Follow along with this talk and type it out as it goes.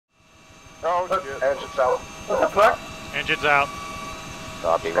Oh shit. Engine's out. What the fuck? Engine's out.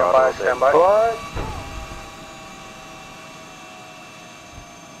 Copy, Stand by, stand by. What?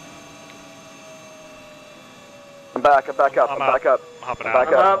 I'm back up, I'm back up. I'm hopping I'm out.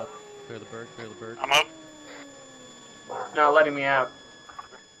 back up. Clear the bird, clear the bird. I'm up. Not letting me out.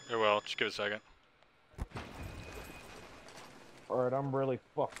 It will, just give it a second. Alright, I'm really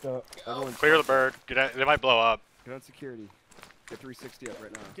fucked up. Everyone's Clear the bird. Get out, they might blow up. Get on security. Get 360 up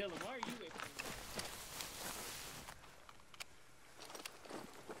right now. Dylan, why are you waiting?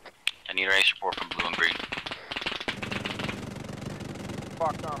 I need a race report from blue and green.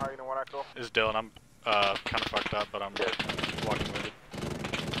 Foxtown, Hyena 1 Echo. This is Dylan. I'm kind of fucked up, but I'm walking with it.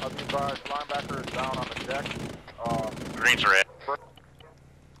 I'll be advised, linebacker is down on the deck. Green's red.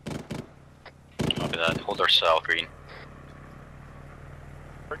 Copy that. Hold our south, green.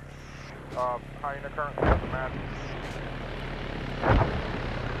 Hyena currently at the mat.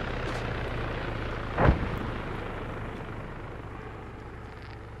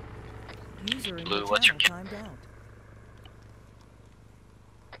 User in Blue, your what's your channel timed out.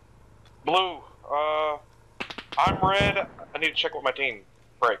 Blue, I'm red. I need to check with my team.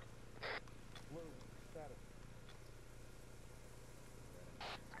 Break.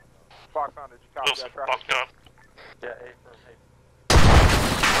 Foxtown, did you copy that traffic? Fucked up. Yeah, 8 for 8.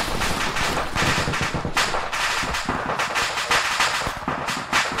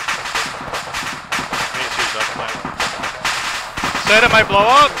 Said it might blow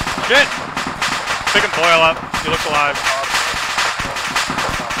up! Shit! Pick and boil up. He looks alive.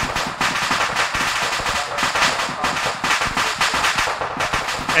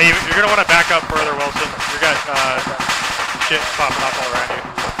 Hey, you're gonna want to back up further, Wilson. You got shit popping up all around you.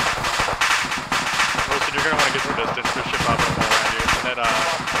 Wilson, you're gonna want to get some distance. There's shit popping up all around you. And then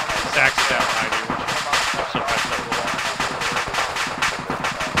stacks is down behind you, which sometimes does a little.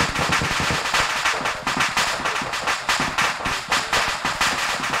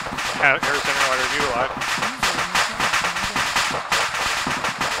 Harrison, are you alive?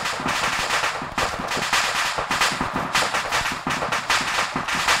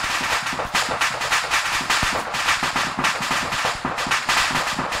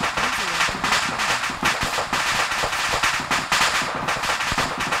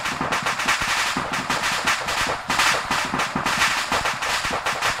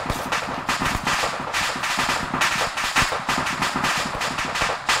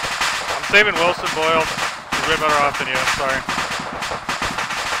 Saving Wilson Boyle. He's way better off than you, I'm sorry.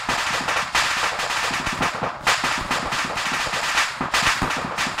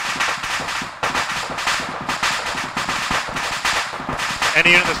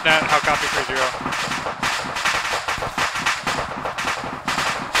 Any unit that's net, how copy 3-0?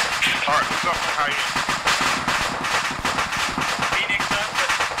 Alright, what's up, Hyena? Phoenix up,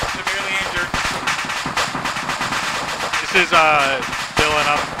 but severely injured. This is Dylan.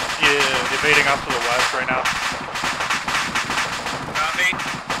 I'm evading up to the west right now. Copy.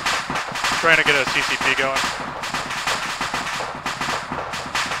 Trying to get a CCP going.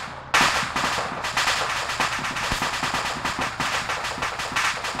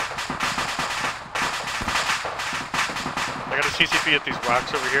 I got a CCP at these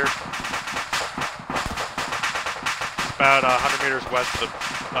rocks over here. It's about 100 meters west of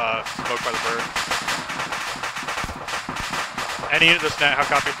the smoke by the bird. Any unit that's net, how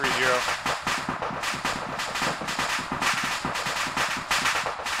copy 3-0?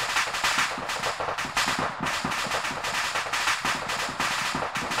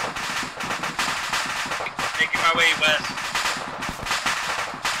 Making my way west.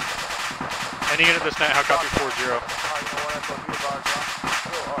 Any unit that's net, how copy 4-0? Hyena 1 Echo, be advised,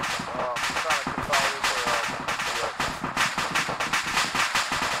 still up. Trying to consolidate for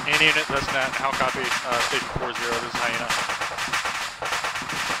Any unit that's net, how copy station 4-0? This is Hyena.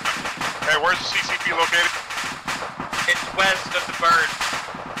 Hey, where's the CCP located? It's west of the bird.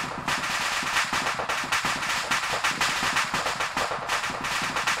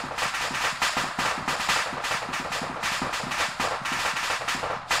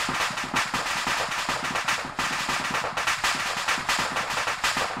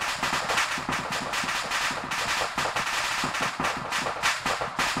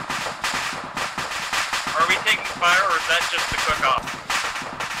 Are we taking fire or is that just the cook-off?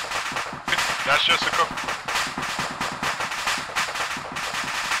 That's just a cook.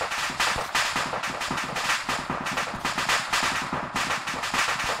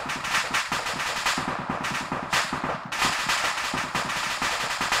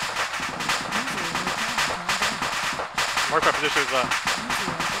 Mark my position is I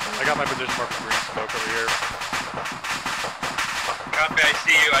got my position marked with green smoke over here. Copy, I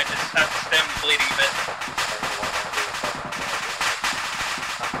see you. I just have to stem the bleeding a bit.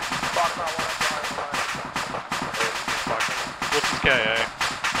 Box on one line. Wilson's KA.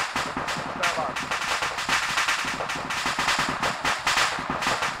 Stand by.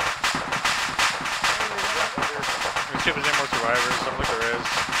 Let me see if there's any more survivors. I don't think there is.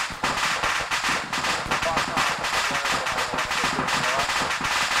 Box on.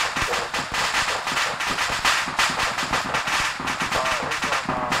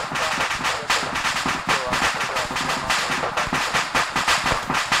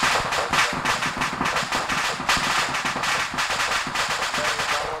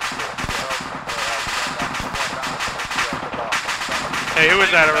 Hey, who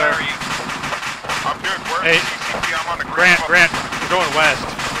is that over there? I'm good. Where's Hey, the CCP? I'm on the ground. Grant, we're going west.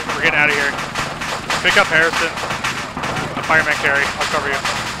 We're getting out of here. Pick up Harrison. A fireman carry. I'll cover you.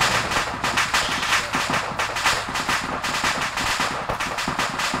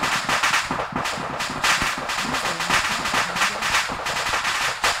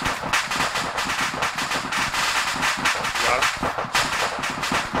 Got him.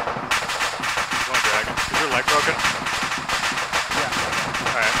 He's going dragon. Is your leg broken?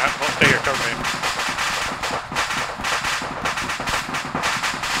 Alright, I'll stay here, cover me.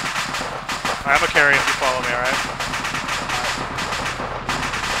 Alright, I'm a carry if you follow me, alright?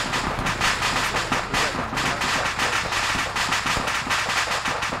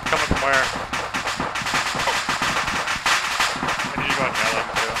 Coming from where? I need you to go on yellow,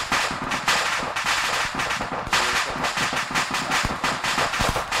 too.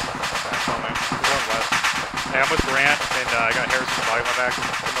 Alright, follow me. We're going west. Hey, I'm with Grant, and I got Harrison's body on my back.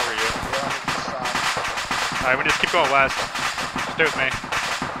 Come over you. Alright, we just keep going west. Stay with me.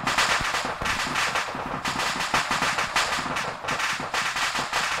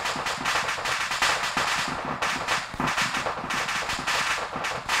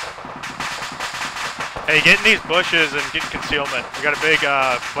 Hey, get in these bushes and get concealment. We got a big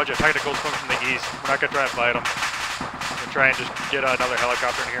bunch of technicals coming from the east. We're not gonna try and fight them. We're trying to just get another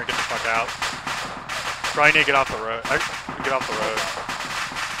helicopter in here and get the fuck out. Try need to get off the road. Get off the road.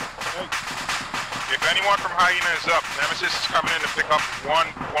 If anyone from Hyena is up, Nemesis is coming in to pick up one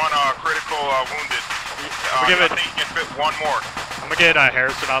critical wounded. I think you can fit one more. I'm gonna get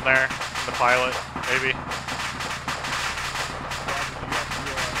Harrison on there, and the pilot, maybe.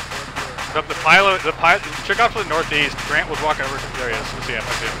 The pilot, check out to the northeast. Grant was walking over. There he is. I see him.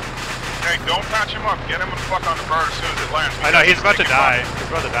 I see him. Hey, don't patch him up. Get him the fuck on the bird as soon as it lands. I know, he's about to die. He's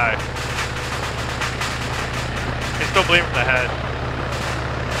about to die. He's still bleeding from the head.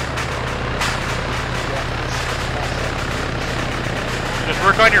 Just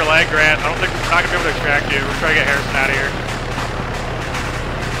work on your leg, Grant. I don't think we're not gonna be able to extract you. We're trying to get Harrison out of here.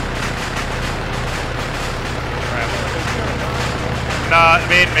 Nah, I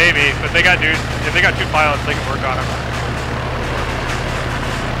mean maybe, but they got dudes. If they got two pilots, they can work on them.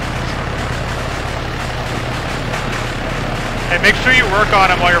 Hey, make sure you work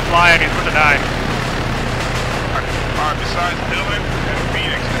on him while you're flying. He's about to die. Alright, besides Dylan and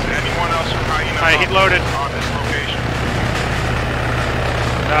Phoenix, is anyone else from Hyena He's loaded on this location?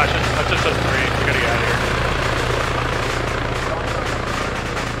 Nah, that's just us three. We gotta get out of here.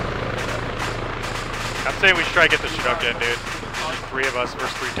 I'm saying we should try to get this shit up again, dude. Three of us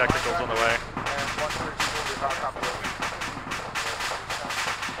versus 3 technicals on the way.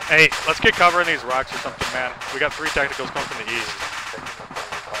 Hey, let's get cover in these rocks or something, man. We got 3 technicals coming from the east.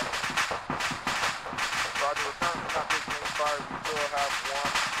 Roger, we're currently not taking any fire. We still have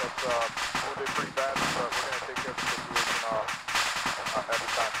one that's wounded pretty bad, but we're going to take care of the situation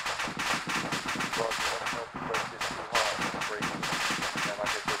every time. Roger, let me know if the place gets too hot. Great. And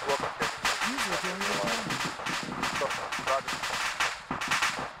like I said, welcome to Roger.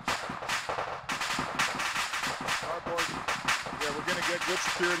 Alright, boys. Yeah, we're gonna get good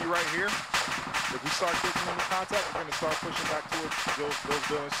security right here. If we start taking into contact, we're gonna start pushing back towards those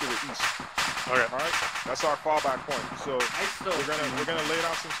buildings to the east. Okay. Alright? That's our fallback point. So we're gonna lay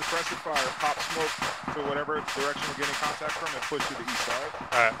down some suppressive fire, pop smoke to whatever direction we're getting contact from, and push to the east, alright?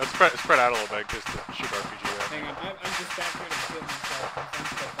 Alright, let's spread out a little bit just to shoot RPG at. Hang on, I'm just back here to heal myself. I'm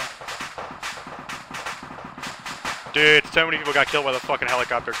still fine. Dude, so many people got killed by the fucking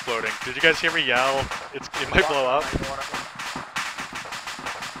helicopter exploding. Did you guys hear me yell? It might blow up. I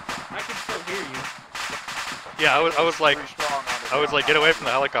can still hear you. Yeah, I was like, get away from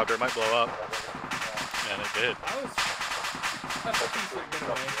the helicopter. It might blow up. And it did. That's a decent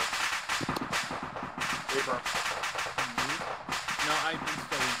getaway. No, I've been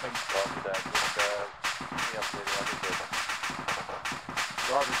still limping.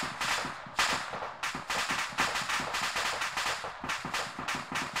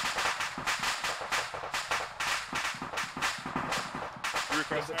 You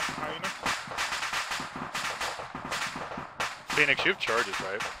request that, Hyena? Phoenix, you have charges,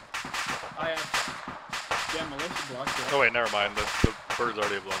 right? I have demolition blocks. Yeah. Oh wait, never mind. The bird's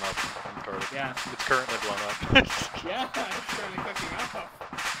already blown up. I'm retarded. Yeah. It's currently blown up. Yeah, it's currently cooking up.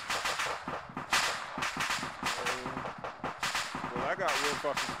 Well, that got real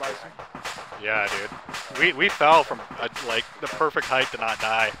fucking spicy. Yeah, dude. We fell from like the perfect height to not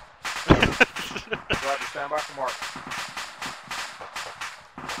die. Roger, stand by for mark.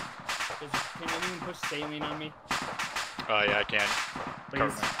 Can anyone push saline on me? Yeah, I can. Please.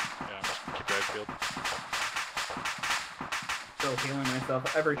 Yeah, just keep drive field. Still healing myself.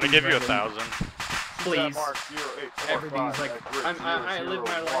 I'm gonna give you 1,000. Please. Mark, Everything's like I live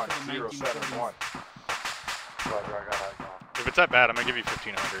my life in the 1940s. Roger, I got that. If it's that bad, I'm gonna give you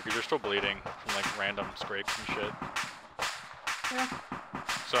 1,500 because you're still bleeding from like random scrapes and shit. Yeah.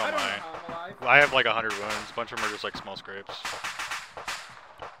 So am I. I. Know how I'm alive. I have like 100 wounds. A bunch of them are just like small scrapes.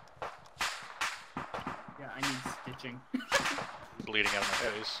 Yeah, I need stitching. Bleeding out of my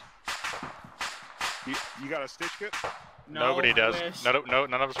face. You got a stitch kit? No, Nobody does. Wish. None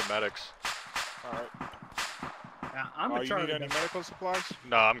of us are medics. Alright. Yeah, I'm a You Charlie. need any medical supplies?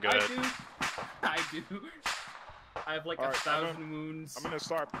 No, I'm good. I do. I have like All right, 1,000 wounds. I'm gonna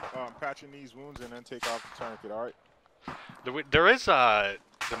start patching these wounds and then take off the tourniquet, alright? There is the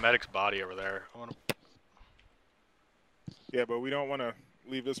medic's body over there. I wanna... Yeah, but we don't want to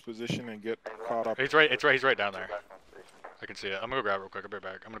leave this position and get caught up. He's right down there. I can see it. I'm gonna go grab it real quick. I'll be right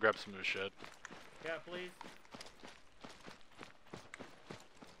back. I'm gonna grab some of his shit. Yeah, please.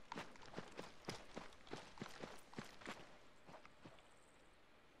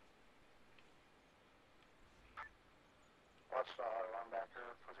 Watch the linebacker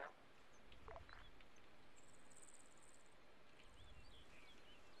for him.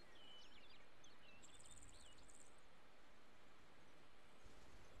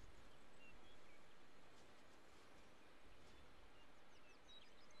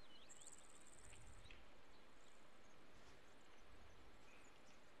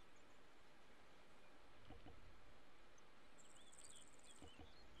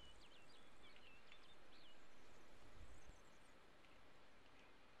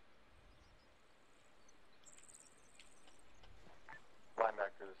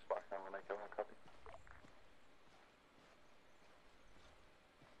 Linebacker is spot on when I go and copy.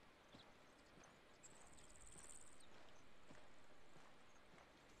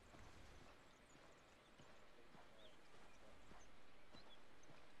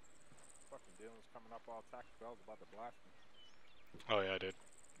 Fucking Dylan's coming up all tactical. I was about to blast him. Oh yeah, dude.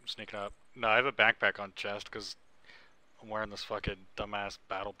 I'm sneaking up. No, I have a backpack on chest because I'm wearing this fucking dumbass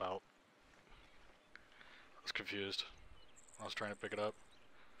battle belt. I was confused. I was trying to pick it up.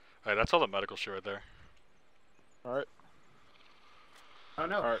 Alright, that's all the medical shit right there. Alright. Oh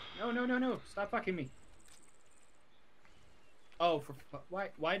no. Alright. No. Stop fucking me. Oh,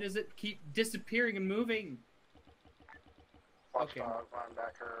 why does it keep disappearing and moving? Watch Okay.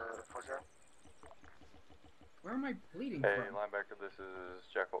 linebacker for him. Where am I bleeding Hey, from? linebacker, this is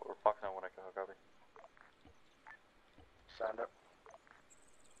Jekyll. We're Fox 9 when I go copy. Stand up.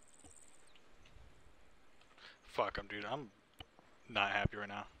 Fuck, I'm not happy right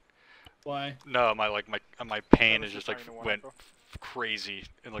now. Why? No, my pain is just like went crazy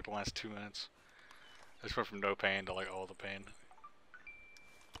in like the last 2 minutes. I just went from no pain to like all the pain.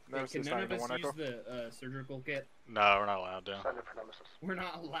 Wait, can none of us use the surgical kit? No, we're not allowed to. Stand up for nemesis. We're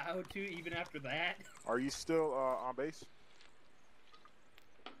not allowed to, even after that? Are you still on base?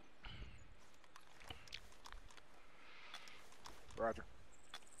 Roger.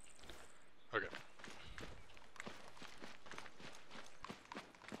 Okay.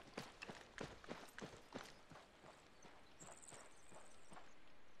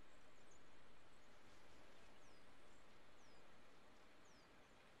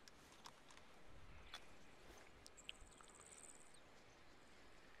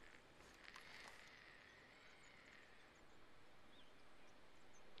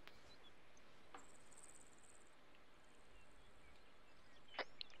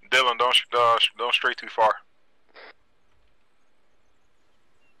 Dylan, don't stray too far.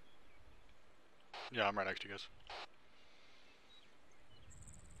 Yeah, I'm right next to you guys.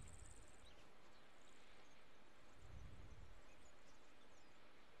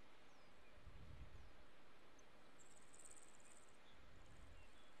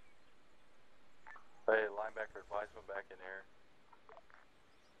 Hey, linebacker, advise him back in here.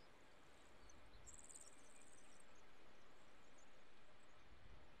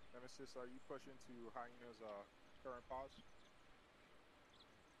 Nemesis, are you pushing to Hyena's current pause?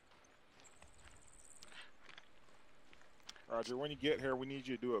 Roger. When you get here, we need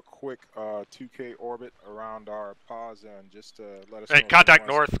you to do a quick 2K orbit around our pause and just let us know. Hey, if contact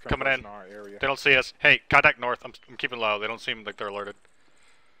anyone north coming in. our area. They don't see us. Hey, contact north. I'm keeping low. They don't seem like they're alerted.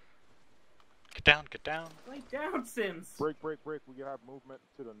 Get down, get down. Lay down, Sims. Break. We have movement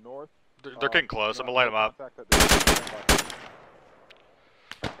to the north. They're getting close. I'm gonna light them up.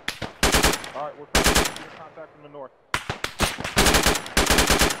 Alright, we're getting contact from the north.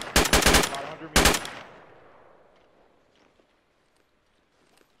 About 100 meters.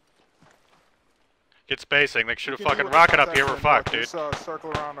 Get spacing. They shoot a fucking rocket up here. We're fucked, dude.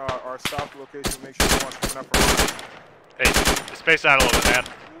 Circle around our south location. Make sure no one's coming up from us. Hey, space out a little bit, man.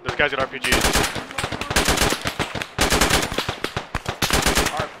 Those guys got RPGs.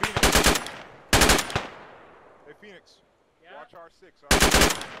 Alright, Phoenix. Hey, Phoenix. Yeah? Watch R6.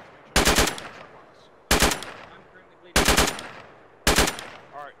 I'm currently bleeding.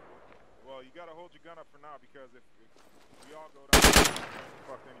 Alright. Well, you gotta hold your gun up for now because if we all go down, we're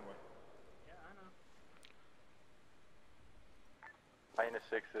fucked anyway. Yeah, I know. Hyena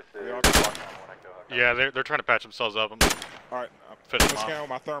 6, this is Yeah, Yeah, they're trying to patch themselves up. Alright, Finish let's them scan off.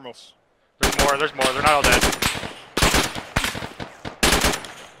 with my thermals. There's more. They're not all dead.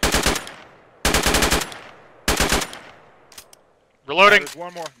 Reloading. There's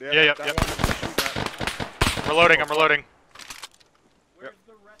one more. Yeah, that yep. one that you shoot at. I'm reloading. Where's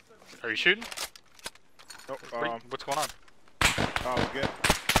the rest of the... Are you shooting? Oh, What's going on? oh, good.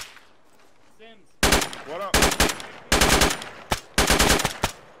 Sims. What up?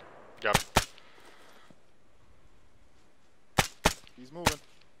 Yep. He's moving.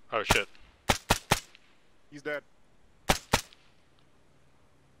 Oh shit. He's dead.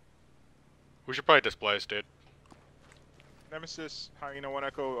 We should probably displace, dude. Nemesis, Hyena 1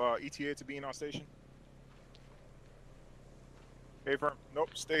 Echo, ETA to being on station. Hey, firm.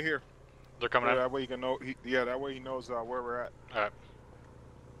 Nope, stay here. They're coming in. That way he can know. That way he knows where we're at. All right.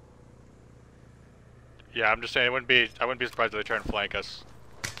 Yeah, I'm just saying I wouldn't be surprised if they try and flank us.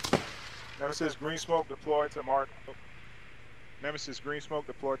 Nemesis, green smoke deployed to mark. Nemesis, green smoke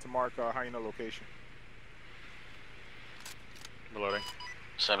deployed to mark Hyena location. Reloading.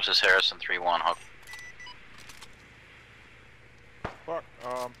 Nemesis Harrison 3-1, Huck. Fuck.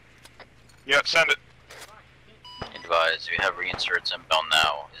 Yeah, send it. Advise, we have reinserts inbound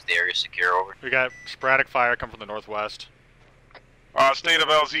now. Is the area secure, over? We got sporadic fire coming from the northwest. State of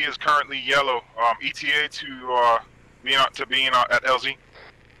LZ is currently yellow. ETA to being at LZ.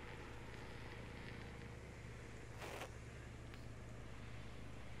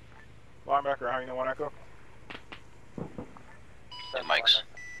 Linebacker, Hyena 1 Echo. Hey, Mike's.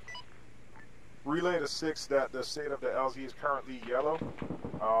 Relay to 6 that the state of the LZ is currently yellow.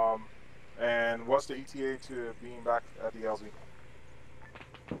 And what's the ETA to being back at the LZ?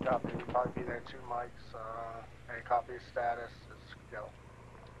 Copy, we'll probably be there 2 mics. Any copy status is yellow.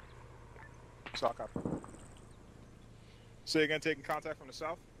 Sock copy. So you're gonna take contact from the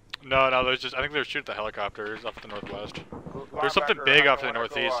south? No, there's just I think they're shooting the helicopters up to the northwest. There's something big off to the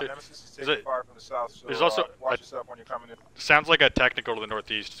northeast. Is it? Fire from the south, so, there's also watch yourself when you're coming in. Sounds like a technical to the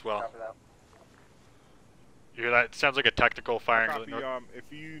northeast as well. Copy that. You hear that? It sounds like a tactical firing to the Copy, north.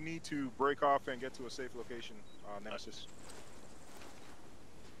 if you need to break off and get to a safe location, Nemesis.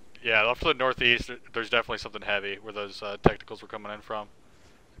 Yeah, off to the northeast, there's definitely something heavy where those technicals were coming in from.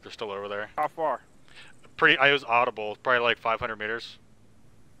 They're still over there. How far? I was audible, probably like 500 meters.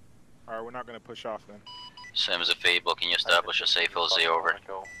 Alright, we're not gonna push off then. Sims, if Fable, can you establish a safe LZ, over?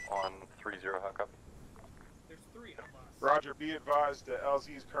 On 30 hookup. There's 3 of us. Roger, be advised the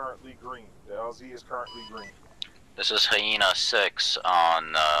LZ is currently green. The LZ is currently green. This is Hyena 6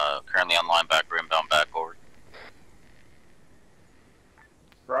 on, currently on Linebacker, inbound back, over.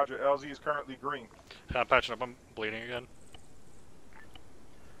 Roger, LZ is currently green. I'm patching up, I'm bleeding again.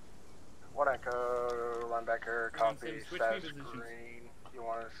 1 Echo, Linebacker, copy, Sims, switch status me positions. green. You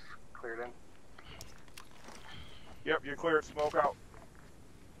want us cleared in? Yep, you're cleared. Smoke out.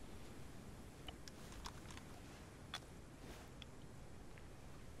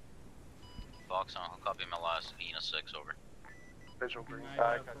 Fox on, copy my last Hyena 6, over. Visual green Nine,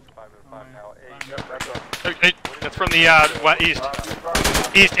 tag, yeah, 505 now. fine. Yep, that's up. Hey, that's from the east.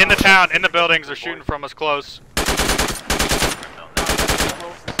 East, in the town, in the buildings. They're shooting from us close.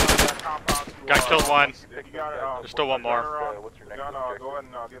 Got killed one. There's still one more. What's your Go next ahead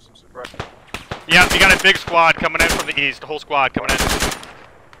and give some suppression. Yeah, you got a big squad coming in from the east. The whole squad coming in.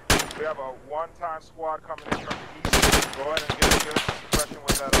 We have a one-time squad coming in from the east. Go ahead and give us some suppression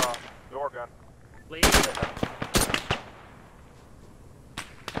with that door gun. Please.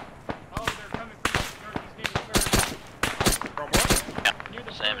 Oh, they're coming from the northeast. From what?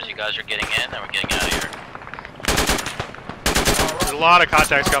 Yeah. Same as you guys are getting in, and we're getting out of here. There's a lot of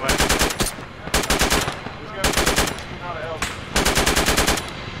contacts coming.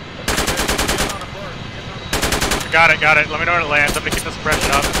 Got it. Let me know when it lands. I'm gonna keep the suppression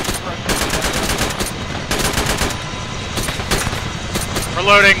up. We're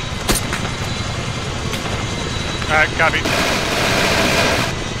loading. Alright, copy.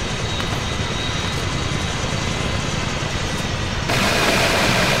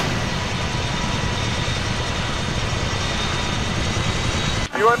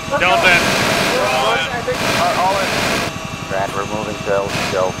 Dylan's in. All in. Brad, we're moving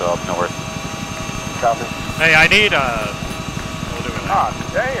Delta up north. Copy. Hey, I need we'll do it. Ah,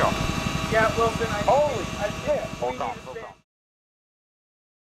 damn. Yeah, Wilson, Holy shit. Hold on.